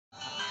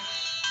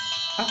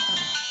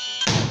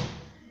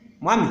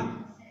Mwami,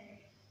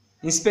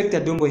 Inspector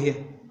Dombo here.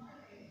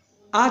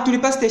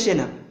 Tulipa station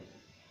up.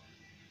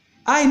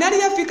 Inali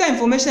yafika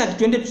information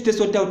at 20 to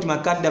sort out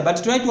Makada,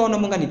 but try to waona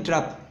monga ni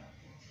trap.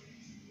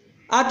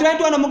 Try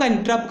to waona monga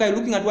ni trap kai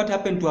looking at what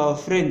happened to our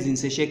friends in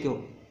Sesheke.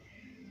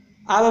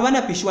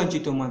 Bana pishwa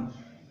nchito mwami.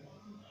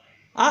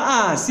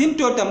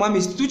 Simtota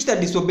mwami, tuchita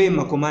disobey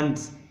my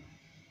commands.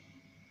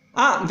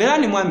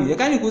 Mverani mwami,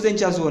 yakani kuze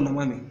nchazo na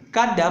mwami.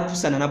 Kada hapu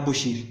sana na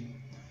bushiri.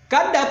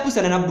 Kada hapu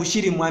sana na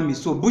bushiri mwami.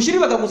 So bushiri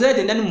wakakuzaya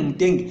tendani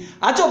mumtenge.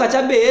 Acho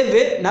kachabe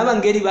eve na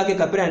bangeri wake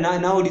kapera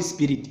na Holy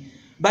Spirit.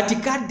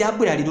 But kada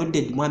hapu la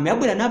reloaded mwami.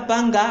 Hapu la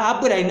napanga,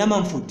 hapu la inama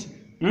mfuti.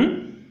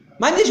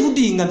 Manje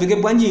shuti inga vike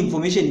bwanji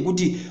information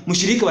kuti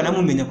mushirika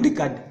wanamumenya kuli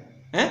kada.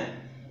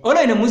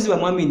 Ola ina muzi wa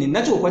mwami ni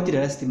nacho kwa tira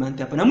last month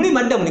hapa. Na muli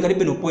manda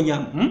munikaribe no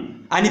ponya.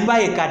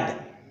 Anipaye kada.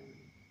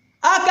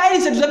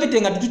 Kaili se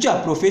tuzavitenga tutucha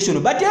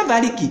professional, but you have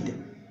a kid.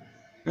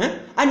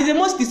 And the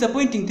most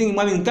disappointing thing,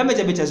 mwami,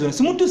 nkambecha becha zona,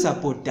 simutu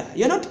supporter.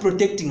 You're not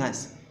protecting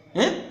us.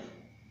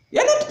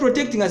 You're not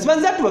protecting us.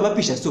 Banzatu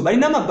babapisha so, bali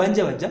nama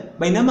banja waja,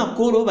 bali nama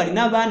koro, bali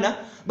na bana,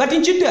 but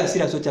in chitu ya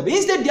sira so chabe.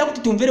 Instead ya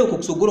kututumvere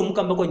ukokusogoro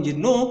mukamba kwa nje,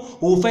 no,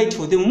 we'll fight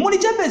for them. Muli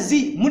chabe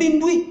zi, muli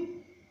ndui.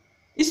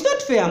 It's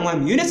not fair,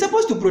 mwami. You're not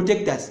supposed to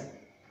protect us.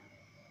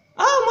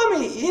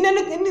 Mwami,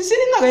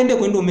 sininga kaende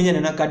kwendo umenya na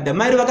nakada.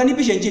 Mairo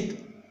wakanipisha nchitu.